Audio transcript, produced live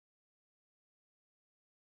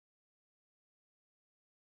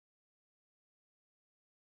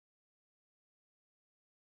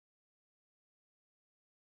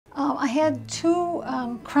I had two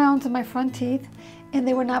crowns in my front teeth, and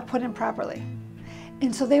they were not put in properly.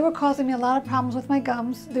 And so they were causing me a lot of problems with my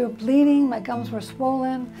gums. They were bleeding, my gums were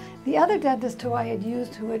swollen. The other dentist who I had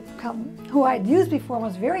used, who I had used before and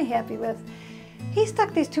was very happy with, he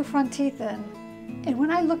stuck these two front teeth in. And when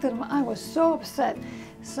I looked at him, I was so upset.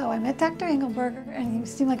 So I met Dr. Engelberg, and he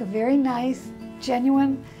seemed like a very nice,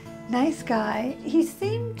 genuine, nice guy. He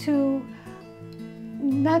seemed to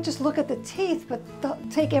not just look at the teeth, but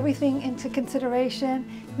take everything into consideration.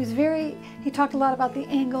 He talked a lot about the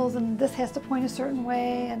angles, and this has to point a certain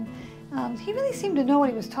way, and he really seemed to know what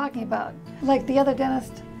he was talking about. Like the other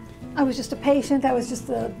dentist, I was just a patient, I was just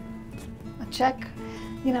a check,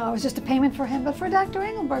 you know, I was just a payment for him. But for Dr.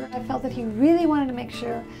 Engelberg, I felt that he really wanted to make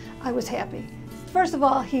sure I was happy. First of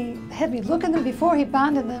all, he had me look at them before he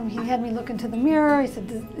bonded them. He had me look into the mirror. He said,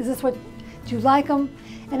 "Is this what, do you like them?"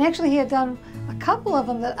 And actually he had done a couple of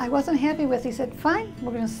them that I wasn't happy with. He said, "Fine,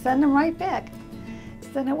 we're going to send them right back."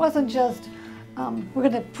 Then it wasn't just, we're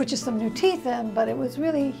going to put you some new teeth in, but it was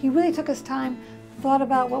really, he really took his time, thought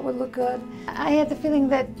about what would look good. I had the feeling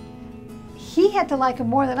that he had to like him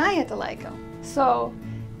more than I had to like him. So,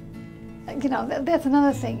 you know, that's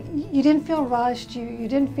another thing. You didn't feel rushed. You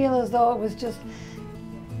didn't feel as though it was just,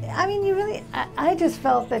 I mean, I just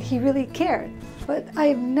felt that he really cared. But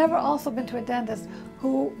I've never also been to a dentist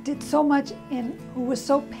who did so much and who was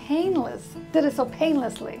so painless, did it so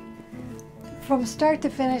painlessly. From start to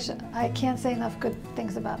finish, I can't say enough good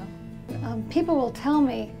things about him. People will tell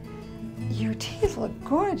me, "Your teeth look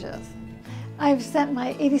gorgeous." I've sent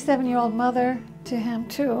my 87-year-old mother to him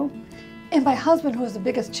too, and my husband, who was the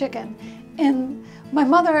biggest chicken. And my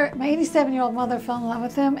 87-year-old mother fell in love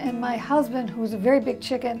with him, and my husband, who was a very big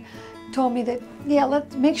chicken, told me that, yeah,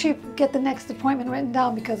 let's make sure you get the next appointment written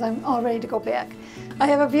down because I'm all ready to go back. I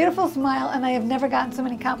have a beautiful smile, and I have never gotten so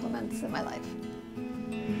many compliments in my life.